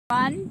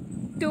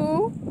1,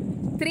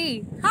 2,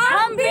 3.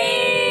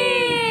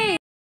 Hampi!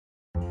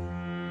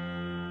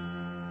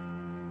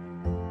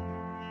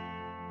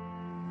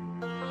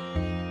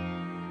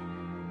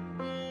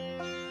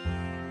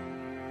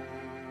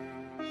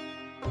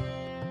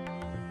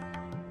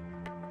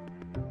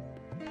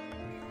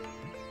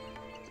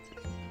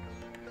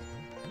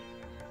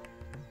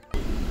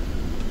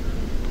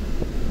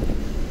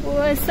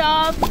 What's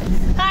up?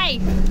 Hi!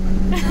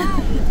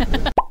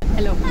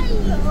 Hello.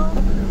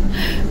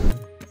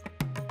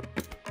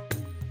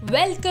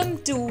 Welcome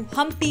to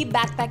Hampi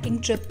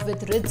backpacking trip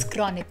with Ridz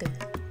Chronicle.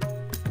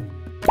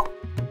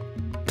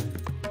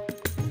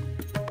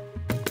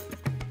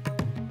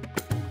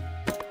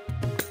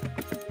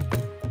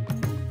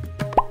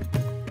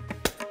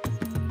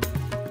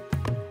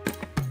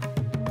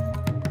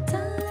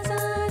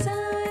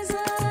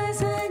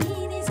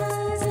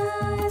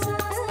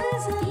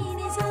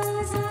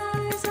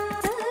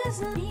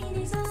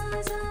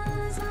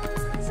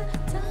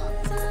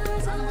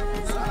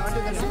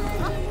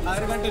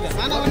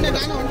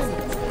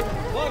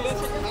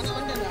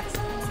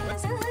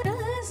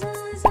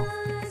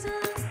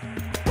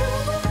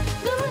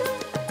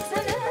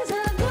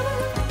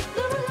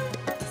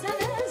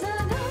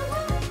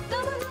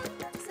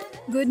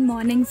 Good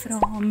morning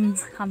from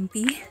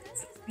Hampi.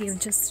 We have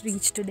just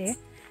reached today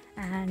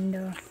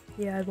and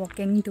we are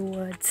walking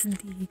towards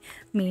the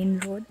main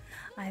road.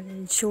 I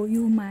will show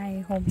you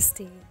my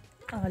homestay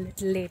a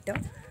little later.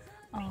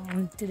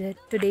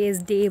 Today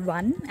is day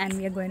 1 and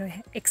we are going to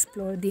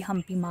explore the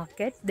Hampi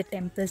market, the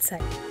temple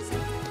side.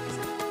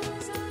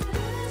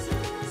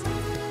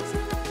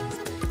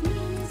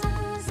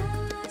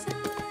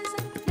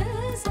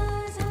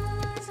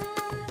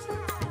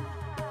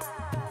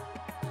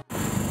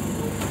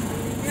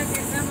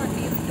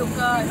 We took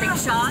a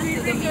rickshaw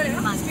to the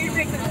main market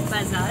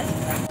bazaar.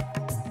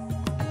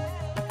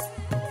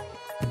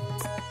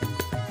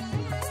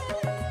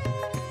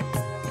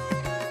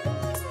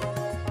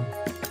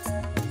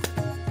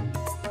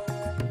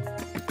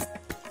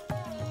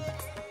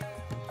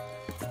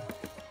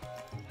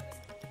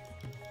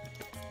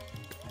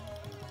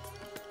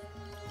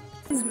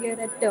 We are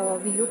at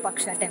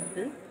Virupaksha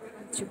temple,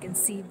 which you can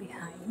see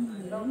behind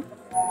me,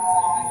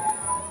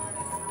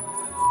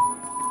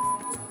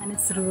 and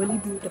it's really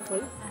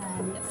beautiful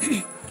and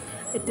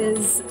it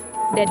is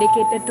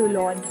dedicated to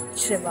Lord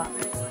Shiva.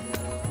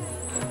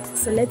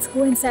 So let's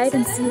go inside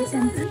and see the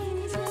temple.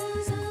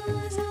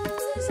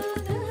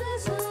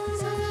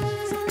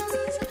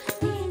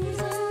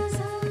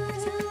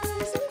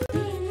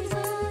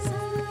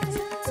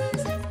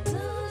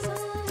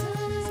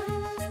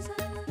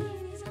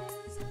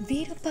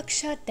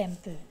 Virupaksha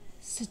temple,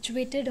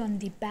 situated on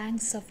the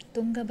banks of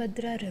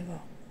Tungabhadra river,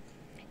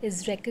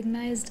 is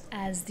recognized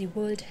as the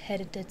World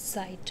Heritage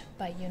Site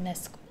by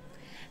UNESCO,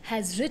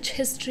 has rich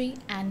history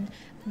and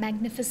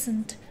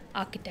magnificent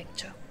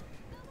architecture.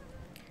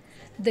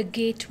 The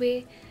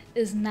gateway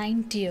is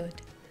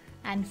 9-tiered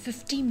and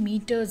 50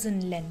 meters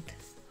in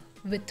length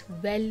with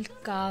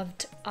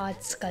well-carved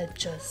art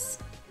sculptures.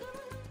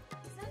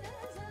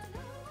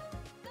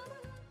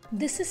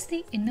 This is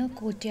the inner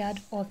courtyard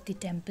of the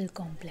temple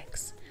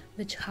complex,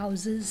 which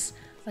houses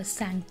a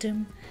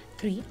sanctum,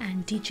 3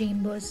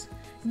 antechambers,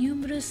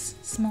 numerous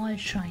small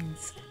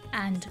shrines,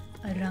 and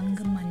a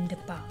Ranga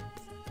Mandapa.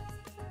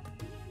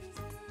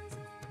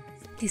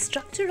 The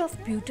structure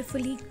of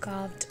beautifully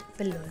carved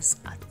pillars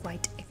are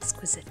quite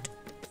exquisite.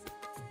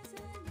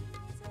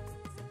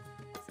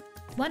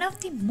 One of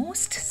the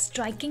most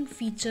striking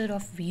features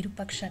of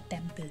Virupaksha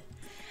temple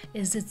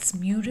is its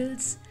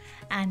murals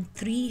and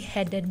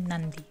 3-headed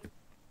Nandi.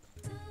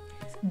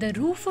 The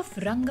roof of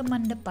Ranga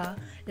Mandapa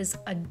is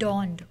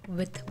adorned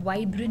with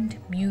vibrant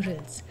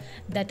murals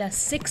that are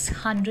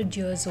 600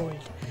 years old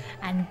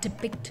and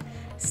depict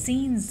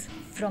scenes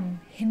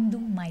from Hindu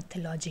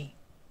mythology.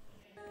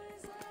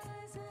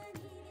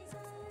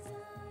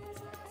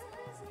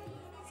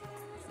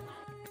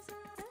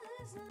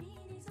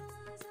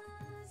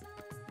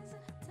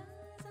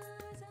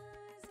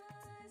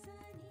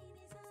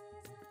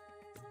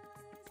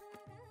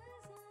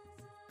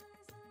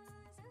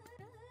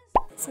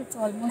 So it's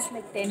almost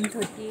like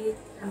 10:30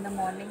 in the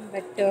morning,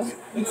 but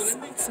I'm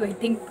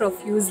sweating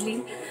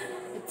profusely.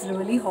 It's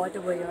really hot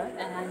over here,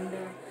 and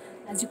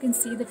as you can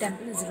see, the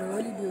temple is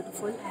really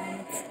beautiful and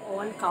it's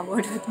all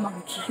covered with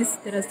monkeys.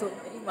 There are so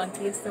many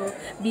monkeys, so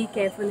be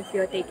careful if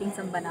you're taking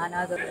some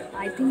bananas.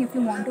 I think if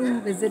you want to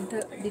visit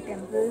the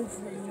temples,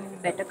 then you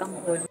better come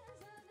early.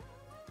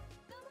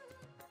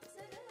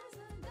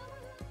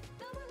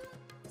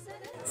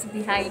 So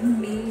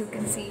behind me, you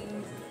can see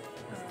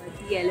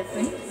the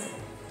elephant.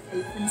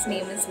 Elephant's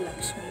name is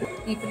Lakshmi.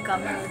 People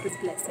come here to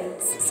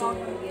blessings, so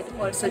we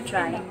are also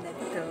trying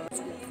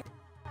that.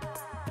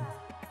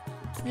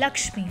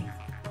 Lakshmi,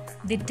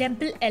 the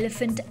temple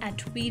elephant at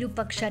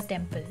Virupaksha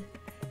temple,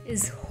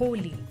 is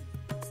holy.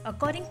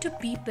 According to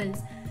people,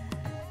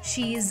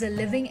 she is a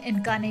living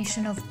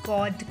incarnation of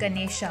God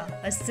Ganesha,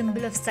 a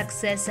symbol of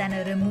success and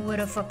a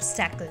remover of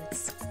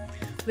obstacles.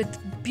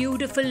 with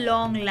beautiful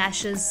long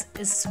lashes,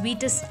 is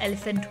sweetest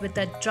elephant with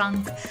a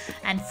trunk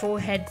and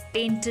forehead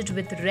painted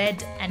with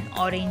red and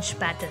orange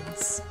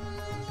patterns.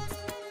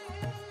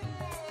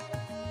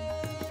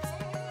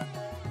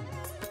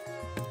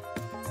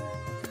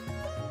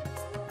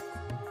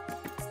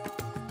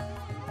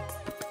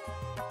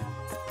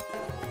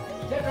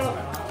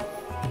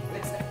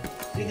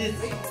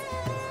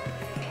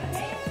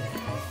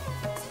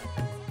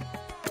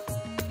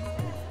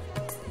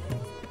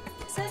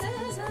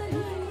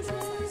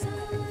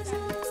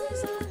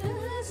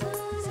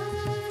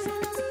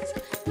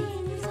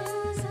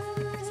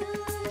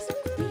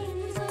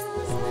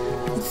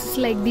 This is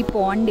like the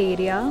pond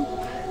area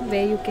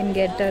where you can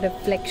get a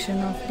reflection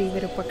of the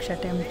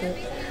Virupaksha temple.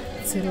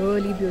 It's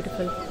really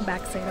beautiful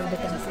backside of the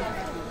temple.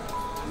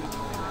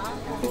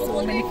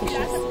 So many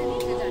fishes.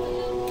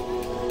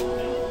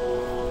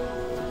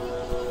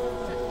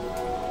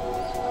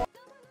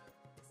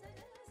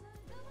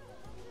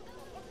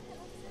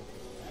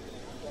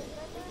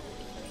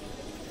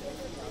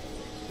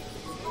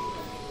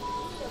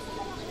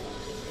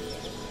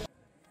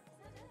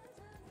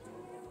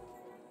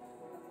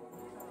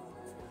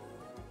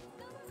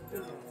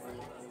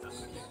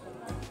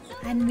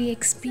 And we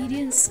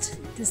experienced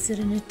the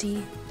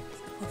serenity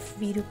of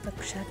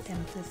Virupaksha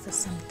temple for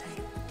some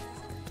time.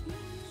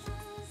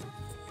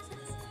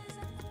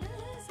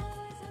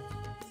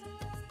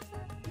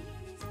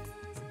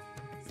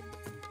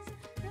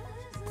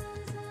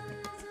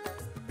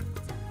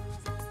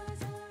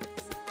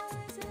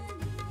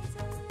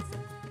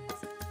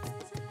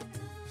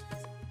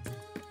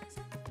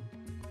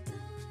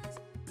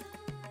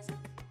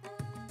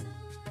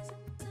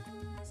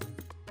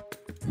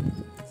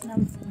 Now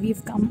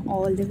we've come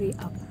all the way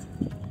up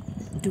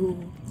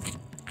to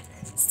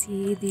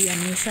see the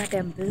Ganesha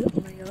temple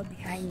over here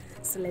behind.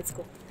 So let's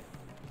go.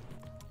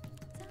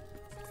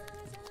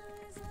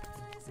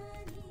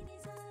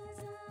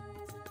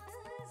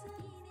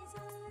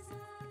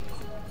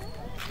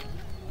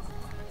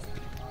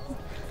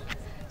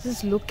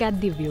 Just look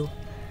at the view.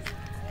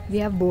 We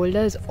have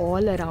boulders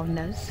all around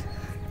us.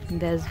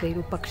 There's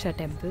Virupaksha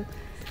temple.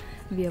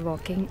 We are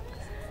walking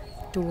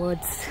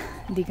towards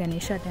the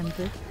Ganesha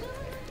temple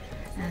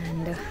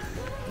and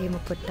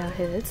Hemukutta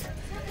hills,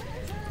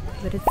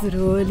 but it's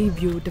really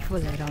beautiful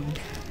around.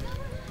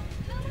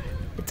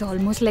 It's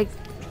almost like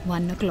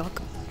 1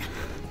 o'clock,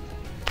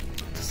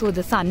 so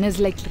the sun is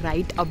like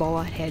right above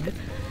our head.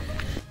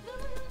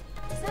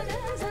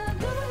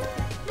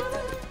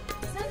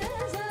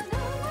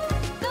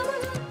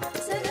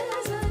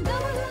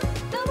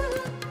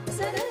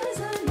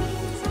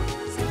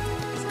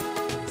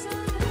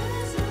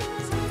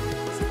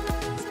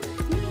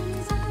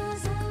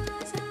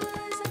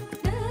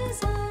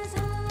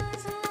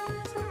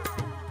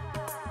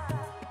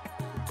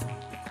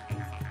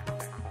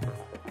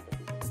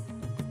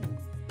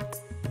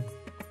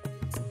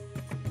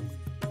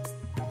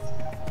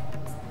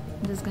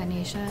 This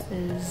Ganesha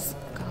is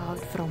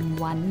carved from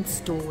one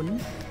stone.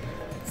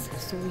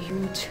 It's so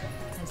huge,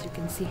 as you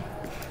can see.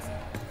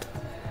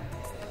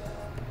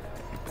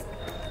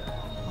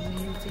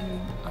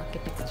 Amazing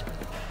architecture.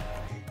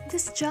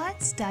 This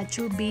giant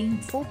statue, being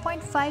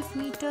 4.5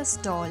 meters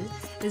tall,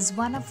 is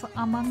one of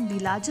among the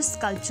largest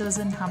sculptures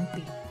in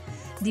Hampi.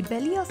 The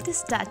belly of this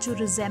statue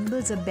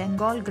resembles a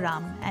Bengal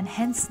gram and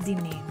hence the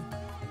name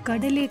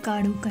Kadale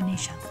Kadu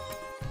Ganesha.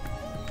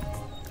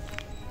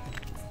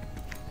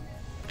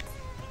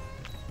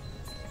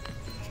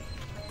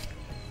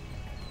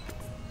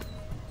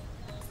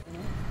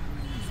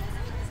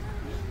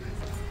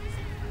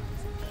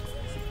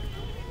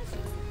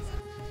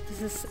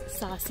 This is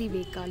Sasi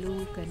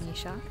Vekalu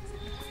Ganesha.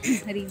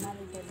 Reema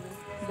will tell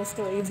you the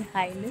story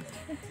behind it.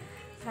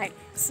 Hi.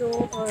 So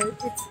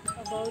it's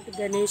about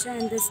Ganesha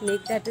and the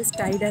snake that is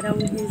tied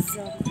around his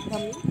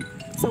tummy.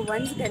 So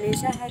once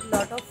Ganesha had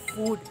lot of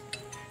food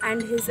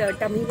and his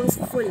tummy was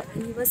full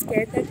and he was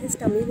scared that his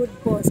tummy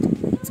would burst.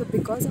 So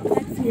because of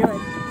that fear,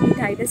 he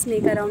tied a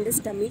snake around his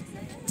tummy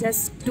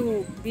just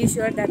to be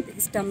sure that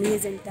his tummy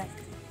is intact.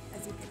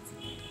 As you can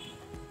see.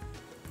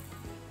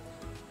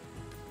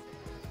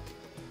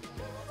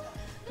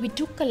 We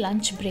took a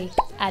lunch break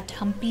at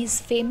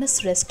Hampi's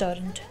famous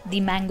restaurant, the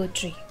Mango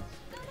Tree.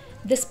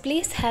 This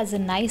place has a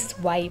nice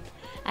vibe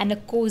and a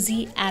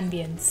cozy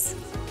ambience.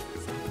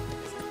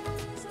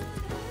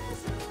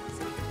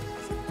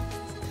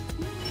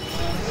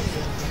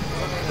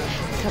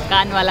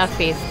 Thakan wala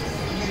face.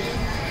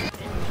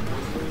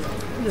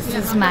 This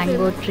is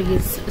Mango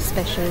Tree's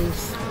special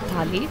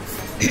thali.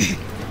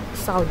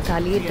 South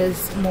thali. It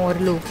is more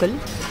local.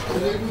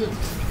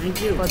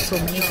 Got so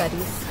many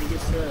curries.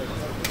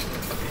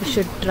 You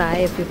should try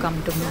if you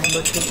come to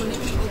Mango Tree.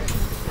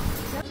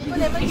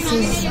 This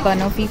is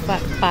banoffee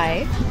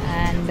pie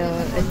and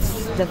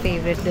it's the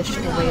favorite dish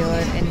over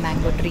here in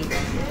Mango Tree.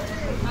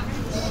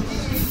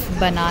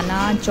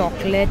 Banana,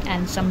 chocolate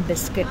and some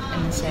biscuit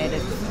inside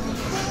it.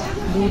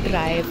 Do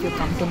try if you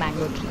come to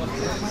Mango Tree.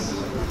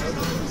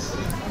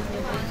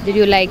 Did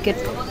you like it,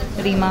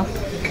 Reema?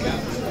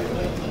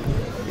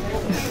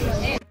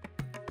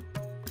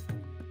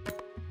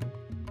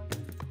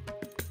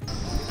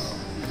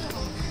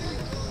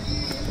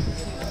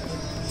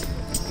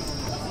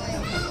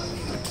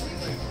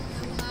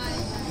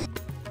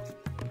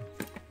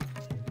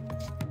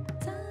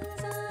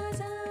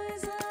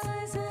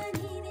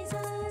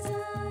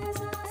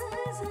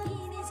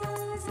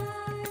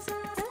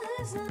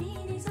 This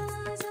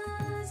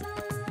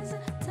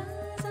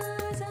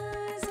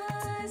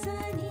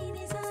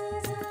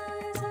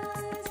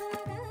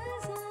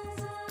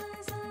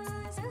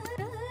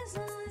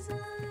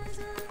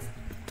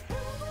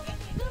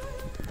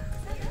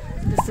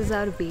is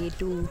our way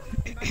to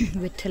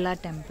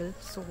Vithala temple.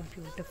 So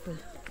beautiful.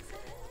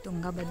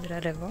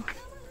 Tungabhadra river.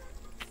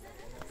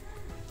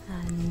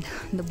 And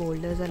the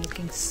boulders are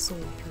looking so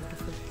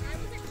beautiful.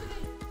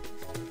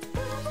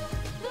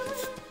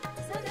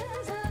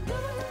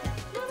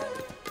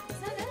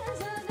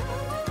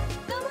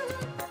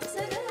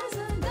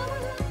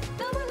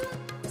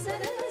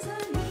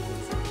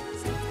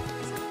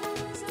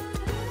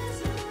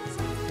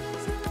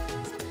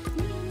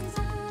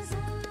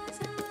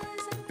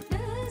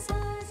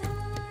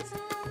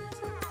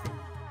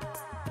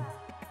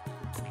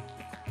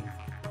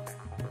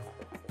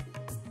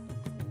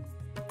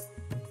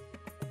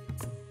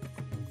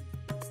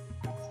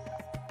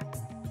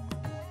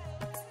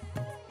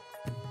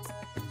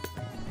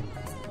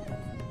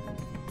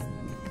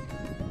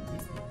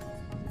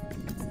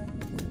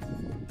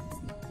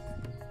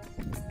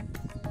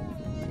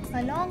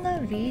 Along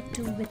our way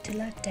to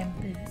Vithala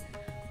temple,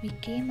 we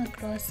came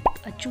across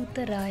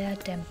Achyutaraya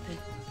temple.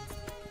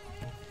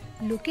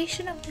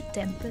 Location of the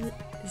temple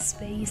is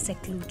very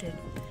secluded,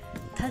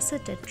 thus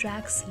it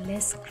attracts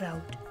less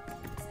crowd.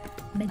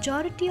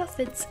 Majority of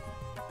it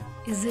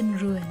is in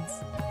ruins,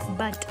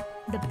 but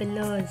the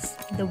pillars,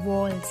 the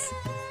walls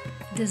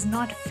does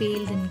not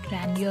fail in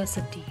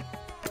grandiosity.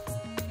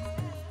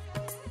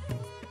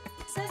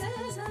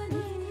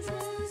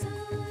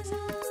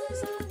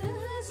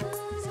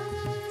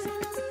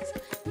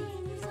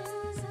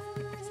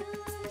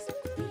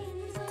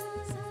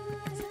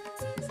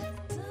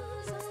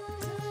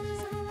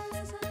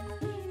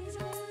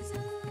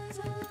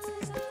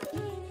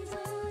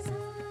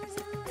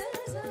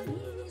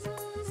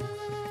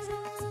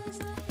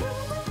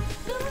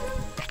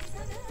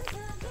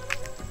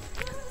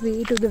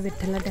 Way to the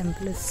Vithala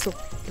temple is so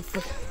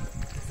beautiful.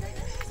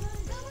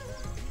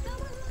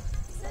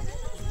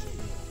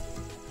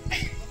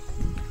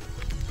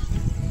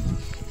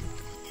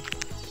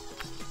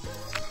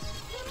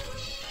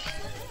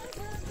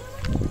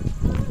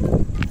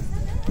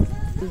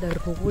 The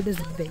road is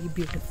very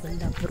beautiful,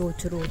 the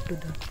approach road to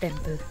the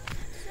temple.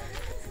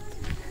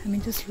 I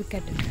mean, just look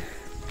at it.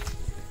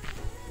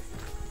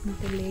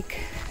 The lake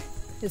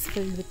is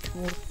filled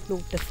with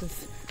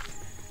lotuses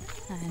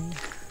and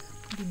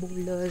the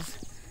boulders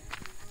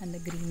and the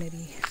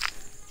greenery.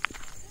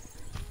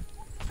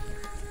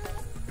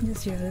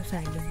 Just hear the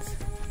silence.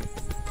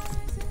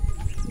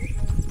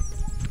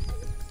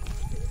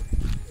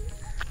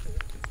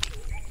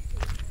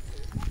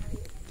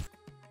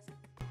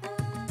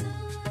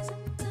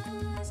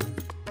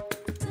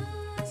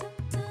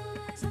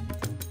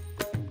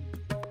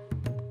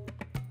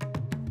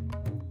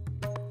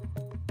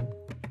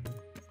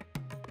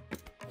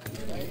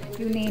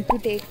 You need to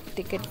take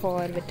ticket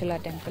for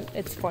Vithala temple.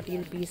 It's 40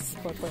 rupees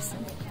per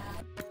person.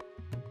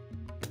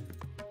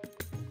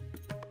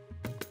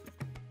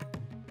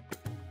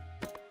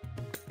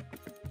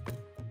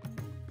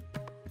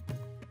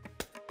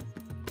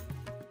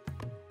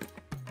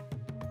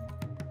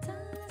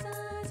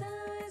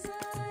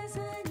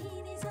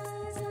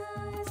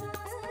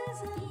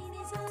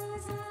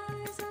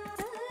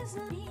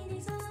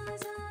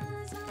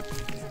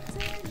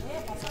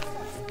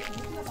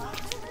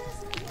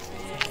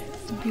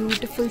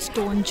 Beautiful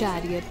stone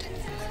chariot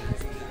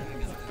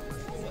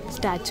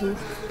statue,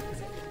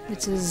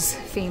 which is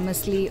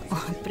famously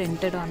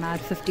printed on our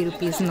 50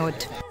 rupees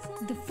note.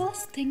 The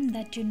first thing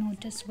that you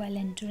notice while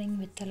entering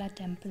Vithala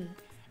temple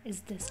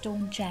is the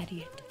stone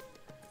chariot,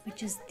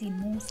 which is the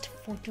most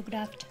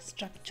photographed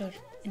structure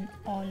in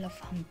all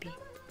of Hampi.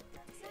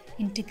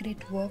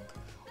 Intricate work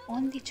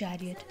on the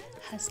chariot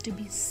has to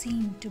be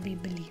seen to be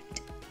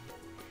believed.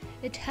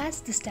 It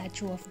has the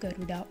statue of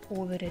Garuda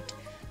over it,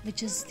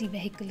 which is the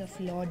vehicle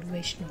of Lord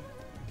Vishnu.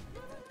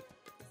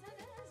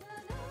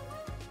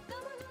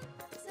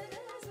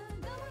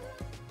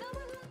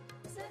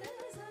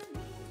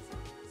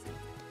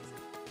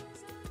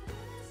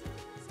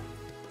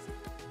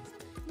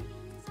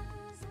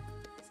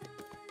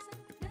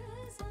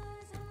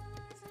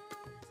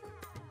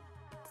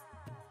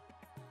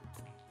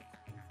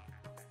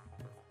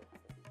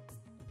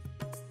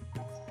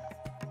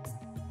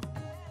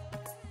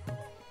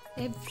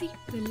 Every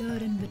pillar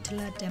in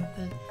Vithala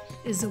temple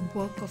is a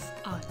work of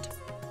art.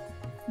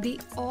 They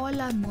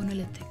all are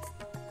monolithic,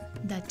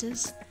 that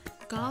is,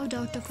 carved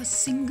out of a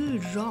single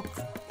rock.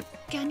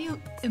 Can you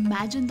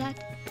imagine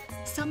that?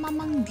 Some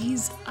among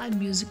these are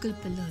musical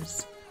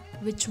pillars,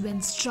 which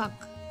when struck,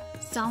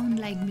 sound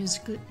like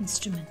musical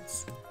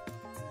instruments.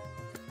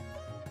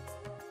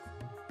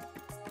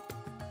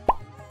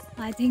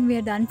 I think we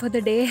are done for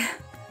the day.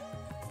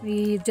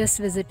 We just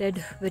visited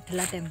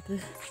Vithala temple.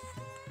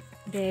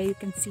 There you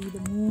can see the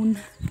moon,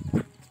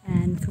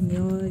 and from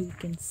here you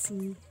can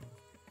see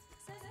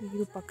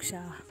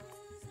Virupaksha.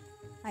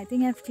 I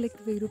think I've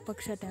clicked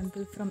Virupaksha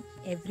temple from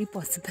every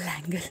possible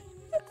angle.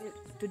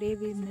 Today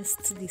we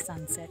missed the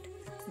sunset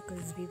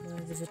because we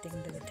were visiting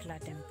the Vithala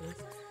temple,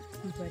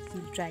 but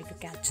we'll try to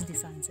catch the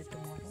sunset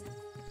tomorrow.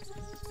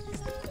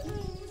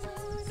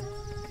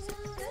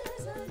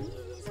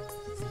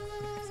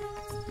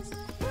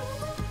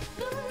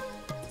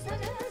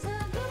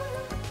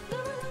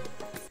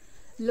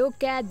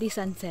 Look at the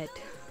sunset.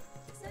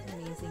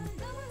 Amazing.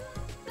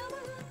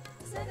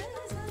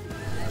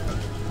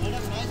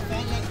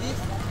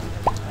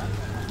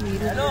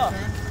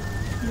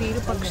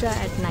 Virupaksha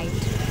at night.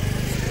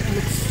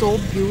 Looks so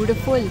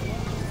beautiful.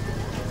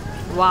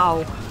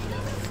 Wow.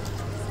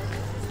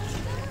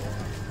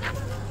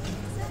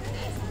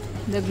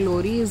 The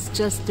glory is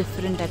just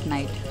different at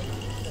night.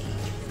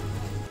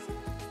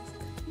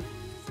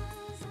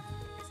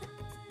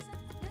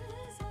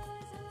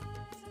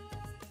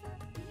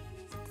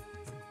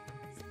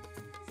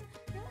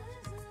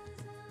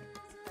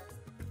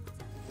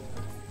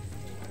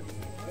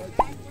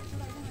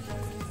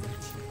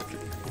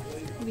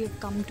 We have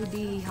come to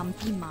the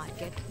Hampi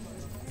market,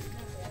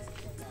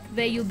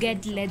 where you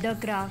get leather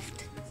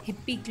craft,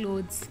 hippie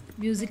clothes,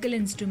 musical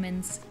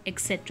instruments,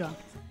 etc.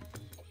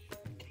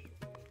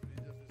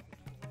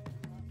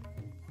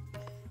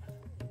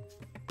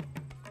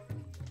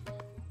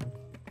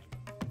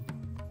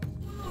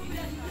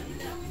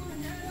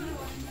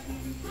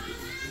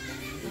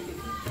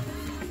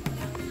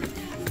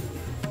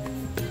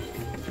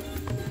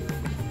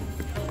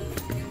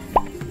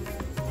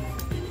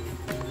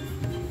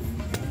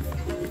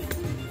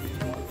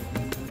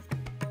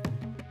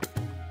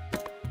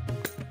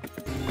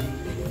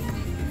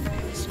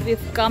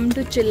 we've come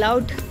to chill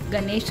out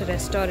Ganesha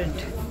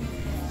restaurant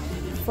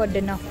for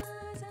dinner.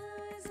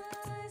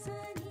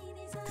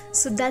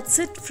 So that's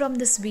it from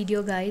this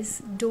video,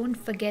 guys. Don't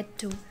forget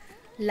to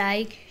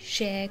like,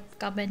 share,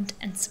 comment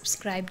and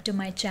subscribe to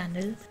my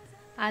channel.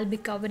 I'll be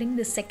covering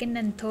the second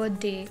and third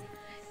day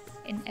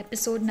in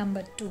episode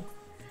number 2.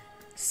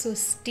 So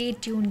stay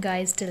tuned,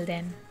 guys, till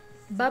then.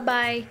 Bye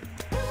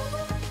bye.